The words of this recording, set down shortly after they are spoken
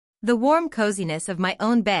The warm coziness of my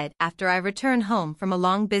own bed after I return home from a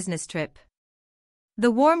long business trip.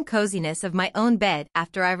 The warm coziness of my own bed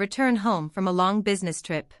after I return home from a long business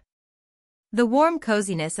trip. The warm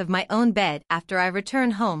coziness of my own bed after I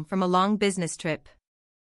return home from a long business trip.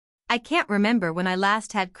 I can't remember when I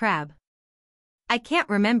last had crab. I can't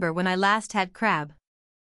remember when I last had crab.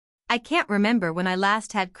 I can't remember when I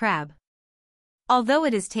last had crab. Although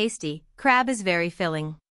it is tasty, crab is very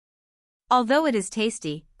filling. Although it is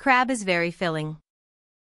tasty, crab is very filling.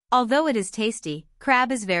 Although it is tasty, crab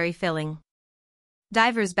is very filling.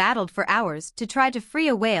 Divers battled for hours to try to free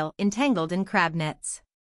a whale entangled in crab nets.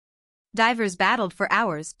 Divers battled for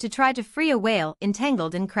hours to try to free a whale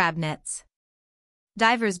entangled in crab nets.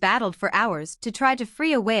 Divers battled for hours to try to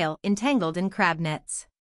free a whale entangled in crab nets.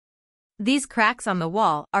 These cracks on the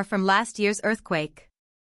wall are from last year's earthquake.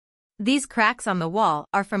 These cracks on the wall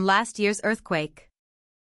are from last year's earthquake.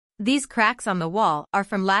 These cracks on the wall are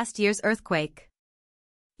from last year's earthquake.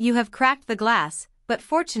 You have cracked the glass, but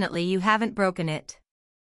fortunately you haven't broken it.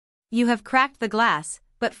 You have cracked the glass,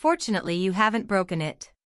 but fortunately you haven't broken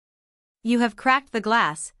it. You have cracked the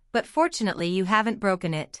glass, but fortunately you haven't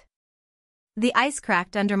broken it. The ice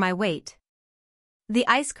cracked under my weight. The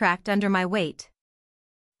ice cracked under my weight.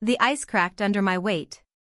 The ice cracked under my weight.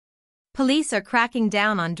 Police are cracking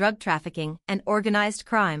down on drug trafficking and organized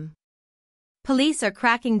crime. Police are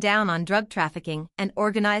cracking down on drug trafficking and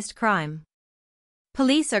organized crime.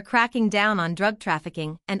 Police are cracking down on drug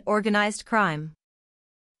trafficking and organized crime.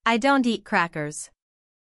 I don't eat crackers.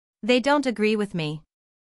 They don't agree with me.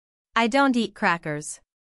 I don't eat crackers.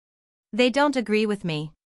 They don't agree with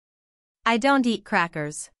me. I don't eat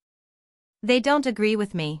crackers. They don't agree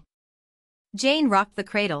with me. Jane rocked the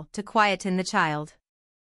cradle to quieten the child.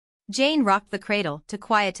 Jane rocked the cradle to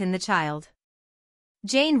quieten the child.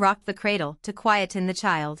 Jane rocked the cradle to quieten the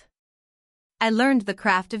child. I learned the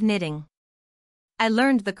craft of knitting. I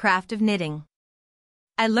learned the craft of knitting.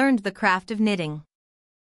 I learned the craft of knitting.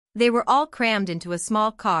 They were all crammed into a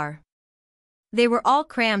small car. They were all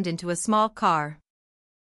crammed into a small car.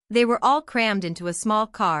 They were all crammed into a small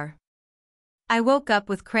car. I woke up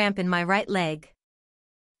with cramp in my right leg.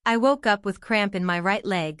 I woke up with cramp in my right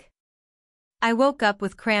leg. I woke up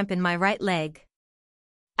with cramp in my right leg.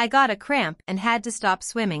 I got a cramp and had to stop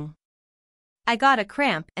swimming. I got a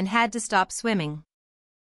cramp and had to stop swimming.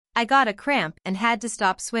 I got a cramp and had to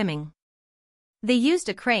stop swimming. They used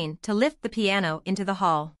a crane to lift the piano into the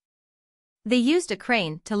hall. They used a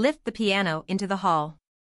crane to lift the piano into the hall.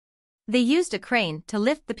 They used a crane to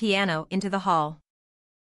lift the piano into the hall.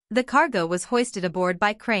 The cargo was hoisted aboard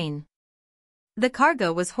by crane. The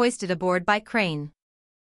cargo was hoisted aboard by crane.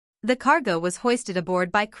 The cargo was hoisted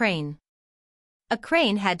aboard by crane. A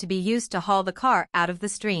crane had to be used to haul the car out of the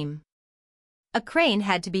stream. A crane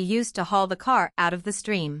had to be used to haul the car out of the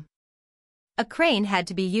stream. A crane had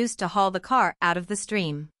to be used to haul the car out of the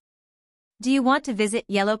stream. Do you want to visit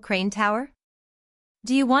Yellow Crane Tower?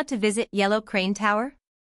 Do you want to visit Yellow Crane Tower?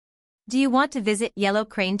 Do you want to visit Yellow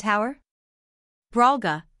Crane Tower?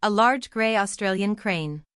 Brolga, a large grey Australian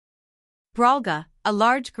crane. Brolga, a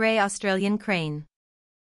large grey Australian crane.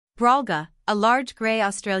 Brolga, a large grey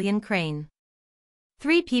Australian crane.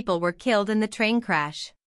 3 people were killed in the train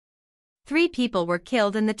crash. 3 people were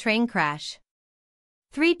killed in the train crash.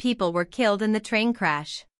 3 people were killed in the train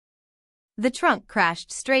crash. The trunk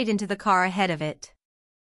crashed straight into the car ahead of it.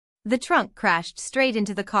 The trunk crashed straight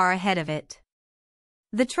into the car ahead of it.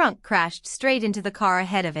 The trunk crashed straight into the car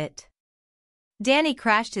ahead of it. Danny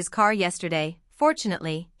crashed his car yesterday,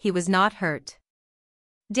 fortunately, he was not hurt.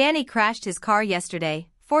 Danny crashed his car yesterday,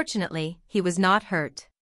 fortunately, he was not hurt.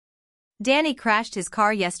 Danny crashed his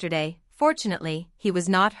car yesterday, fortunately, he was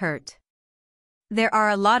not hurt. There are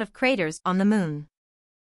a lot of craters on the moon.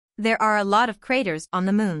 There are a lot of craters on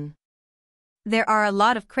the moon. There are a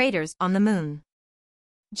lot of craters on the moon.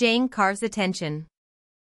 Jane carves attention.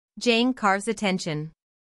 Jane carves attention.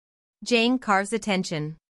 Jane carves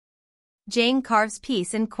attention. Jane carves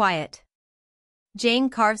peace and quiet.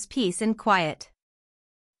 Jane carves peace and quiet.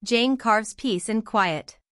 Jane carves peace and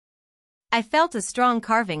quiet. I felt a strong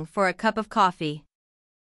carving for a cup of coffee.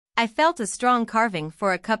 I felt a strong carving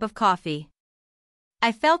for a cup of coffee.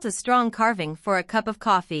 I felt a strong carving for a cup of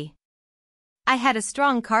coffee. I had a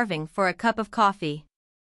strong carving for a cup of coffee.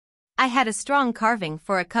 I had a strong carving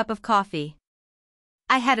for a cup of coffee.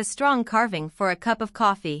 I had a strong carving for a cup of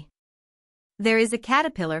coffee. There is a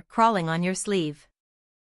caterpillar crawling on your sleeve.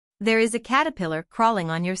 There is a caterpillar crawling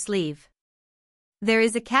on your sleeve. There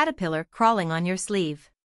is a caterpillar crawling on your sleeve.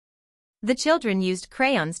 The children used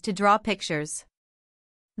crayons to draw pictures.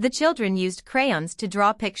 The children used crayons to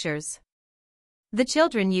draw pictures. The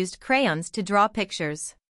children used crayons to draw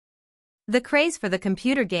pictures. The craze for the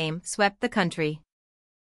computer game swept the country.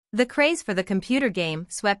 The craze for the computer game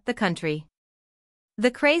swept the country.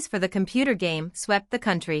 The craze for the computer game swept the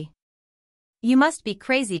country. You must be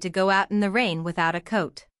crazy to go out in the rain without a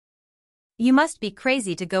coat. You must be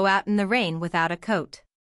crazy to go out in the rain without a coat.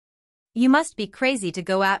 You must be crazy to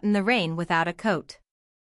go out in the rain without a coat.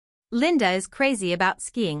 Linda is crazy about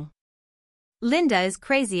skiing. Linda is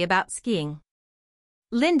crazy about skiing.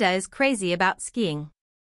 Linda is crazy about skiing.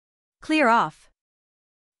 Clear off.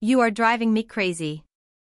 You are driving me crazy.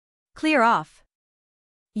 Clear off.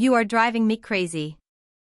 You are driving me crazy.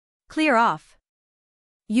 Clear off.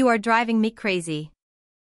 You are driving me crazy.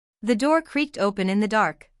 The door creaked open in the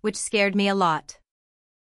dark, which scared me a lot.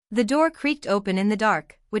 The door creaked open in the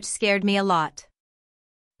dark, which scared me a lot.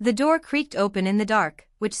 The door creaked open in the dark,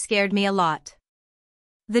 which scared me a lot.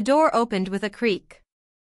 The door opened with a creak.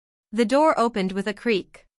 The door opened with a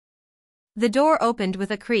creak. The door opened with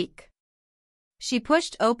a creak. She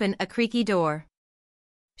pushed open a creaky door.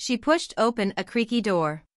 She pushed open a creaky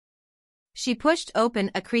door. She pushed open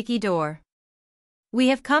a creaky door. We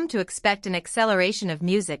have come to expect an acceleration of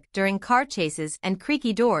music during car chases and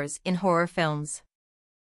creaky doors in horror films.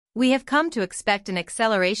 We have come to expect an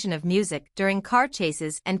acceleration of music during car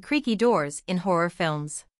chases and creaky doors in horror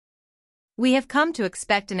films. We have come to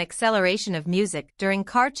expect an acceleration of music during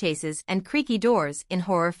car chases and creaky doors in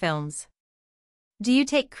horror films. Do you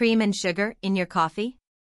take cream and sugar in your coffee?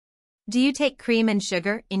 Do you take cream and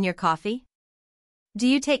sugar in your coffee? Do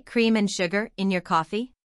you take cream and sugar in your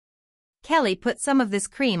coffee? Kelly put some of this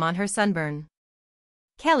cream on her sunburn.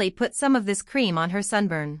 Kelly put some of this cream on her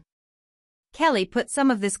sunburn. Kelly put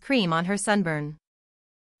some of this cream on her sunburn.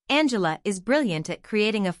 Angela is brilliant at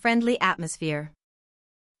creating a friendly atmosphere.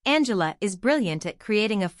 Angela is brilliant at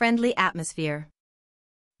creating a friendly atmosphere.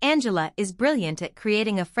 Angela is brilliant at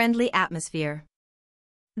creating a friendly atmosphere.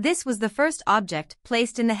 This was the first object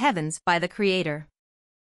placed in the heavens by the Creator.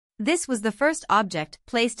 This was the first object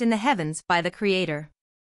placed in the heavens by the Creator.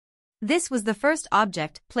 This was the first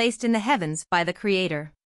object placed in the heavens by the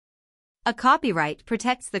Creator. A copyright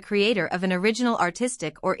protects the creator of an original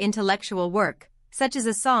artistic or intellectual work, such as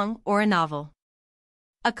a song or a novel.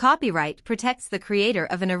 A copyright protects the creator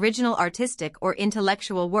of an original artistic or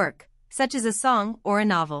intellectual work, such as a song or a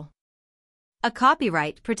novel. A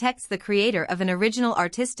copyright protects the creator of an original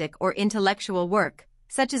artistic or intellectual work,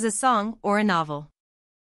 such as a song or a novel.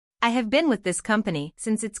 I have been with this company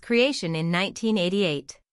since its creation in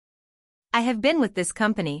 1988. I have been with this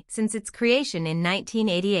company since its creation in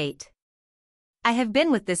 1988. I have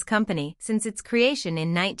been with this company since its creation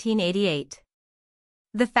in 1988.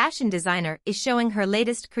 The fashion designer is showing her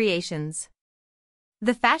latest creations.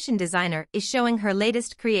 The fashion designer is showing her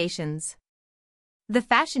latest creations. The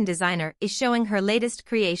fashion designer is showing her latest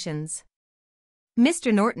creations.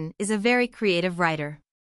 Mr. Norton is a very creative writer.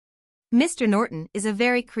 Mr. Norton is a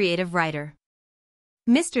very creative writer.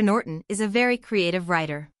 Mr. Norton is a very creative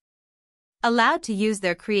writer. Allowed to use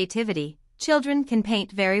their creativity, children can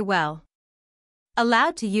paint very well.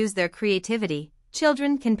 Allowed to use their creativity,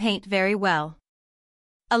 children can paint very well.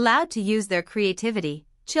 Allowed to use their creativity,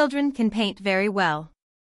 children can paint very well.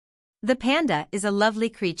 The panda is a lovely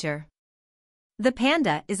creature. The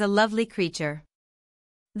panda is a lovely creature.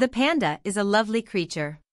 The panda is a lovely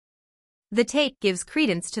creature. The tape gives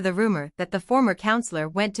credence to the rumor that the former counselor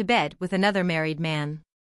went to bed with another married man.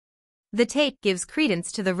 The tape gives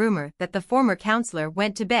credence to the rumor that the former counselor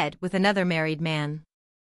went to bed with another married man.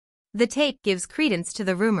 The tape gives credence to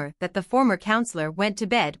the rumor that the former counselor went to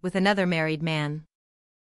bed with another married man.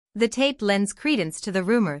 The tape lends credence to the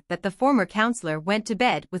rumor that the former counselor went to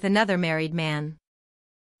bed with another married man.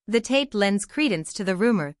 The tape lends credence to the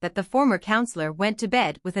rumor that the former counselor went to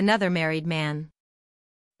bed with another married man.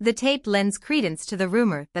 The tape lends credence to the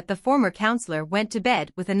rumor that the former counselor went to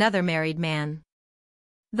bed with another married man.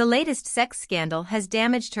 The latest sex scandal has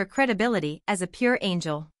damaged her credibility as a pure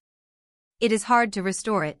angel. It is hard to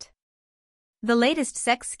restore it. The latest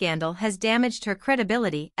sex scandal has damaged her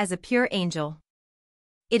credibility as a pure angel.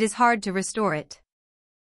 It is hard to restore it.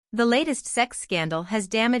 The latest sex scandal has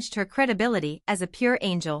damaged her credibility as a pure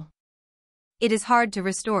angel. It is hard to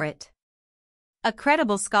restore it. A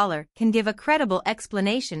credible scholar can give a credible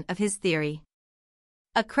explanation of his theory.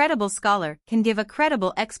 A credible scholar can give a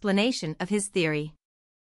credible explanation of his theory.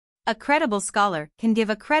 A credible scholar can give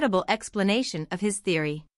a credible explanation of his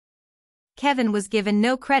theory. Kevin was given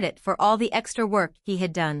no credit for all the extra work he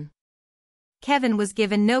had done. Kevin was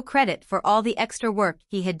given no credit for all the extra work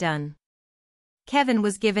he had done. Kevin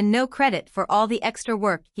was given no credit for all the extra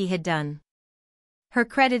work he had done. Her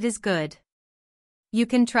credit is good. You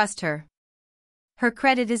can trust her. Her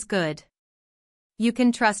credit is good. You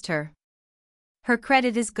can trust her. Her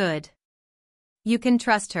credit is good. You can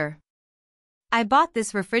trust her. I bought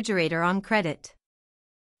this refrigerator on credit.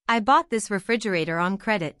 I bought this refrigerator on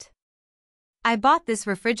credit. I bought this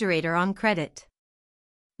refrigerator on credit.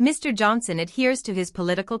 Mr. Johnson adheres to his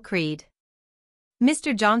political creed.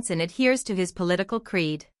 Mr. Johnson adheres to his political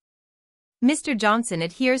creed. Mr. Johnson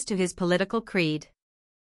adheres to his political creed.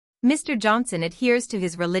 Mr. Johnson adheres to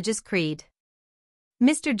his religious creed.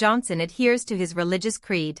 Mr. Johnson adheres to his religious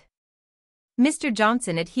creed. Mr.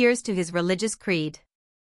 Johnson adheres to his religious creed.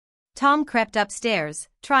 Tom crept upstairs,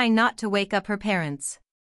 trying not to wake up her parents.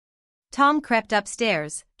 Tom crept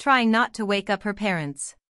upstairs, trying not to wake up her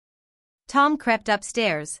parents. Tom crept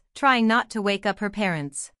upstairs, trying not to wake up her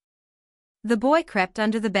parents. The boy crept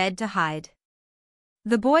under the bed to hide.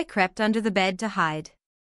 The boy crept under the bed to hide.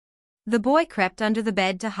 The boy crept under the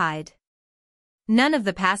bed to hide. None of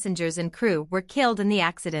the passengers and crew were killed in the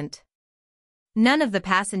accident. None of the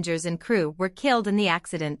passengers and crew were killed in the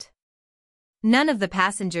accident. None of the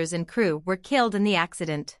passengers and crew were killed in the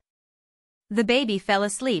accident. The baby fell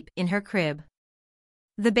asleep in her crib.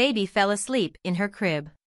 The baby fell asleep in her crib.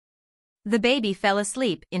 The baby fell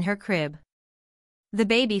asleep in her crib. The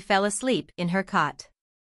baby fell asleep in her cot.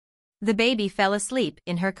 The baby fell asleep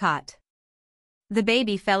in her cot. The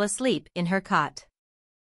baby fell asleep in her cot.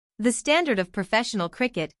 The standard of professional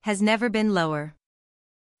cricket has never been lower.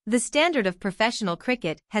 The standard of professional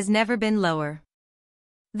cricket has never been lower.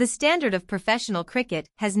 The standard of professional cricket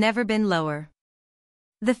has never been lower.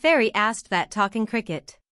 The fairy asked that talking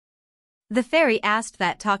cricket. The fairy asked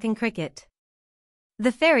that talking cricket.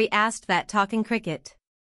 The fairy asked that talking cricket.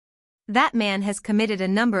 That man has committed a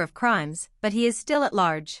number of crimes, but he is still at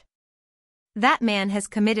large. That man has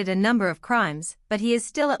committed a number of crimes, but he is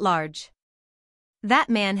still at large. That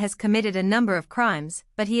man has committed a number of crimes,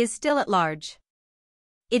 but he is still at large.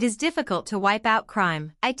 It is difficult to wipe out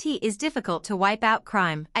crime. It is difficult to wipe out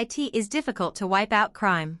crime. It is difficult to wipe out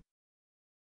crime.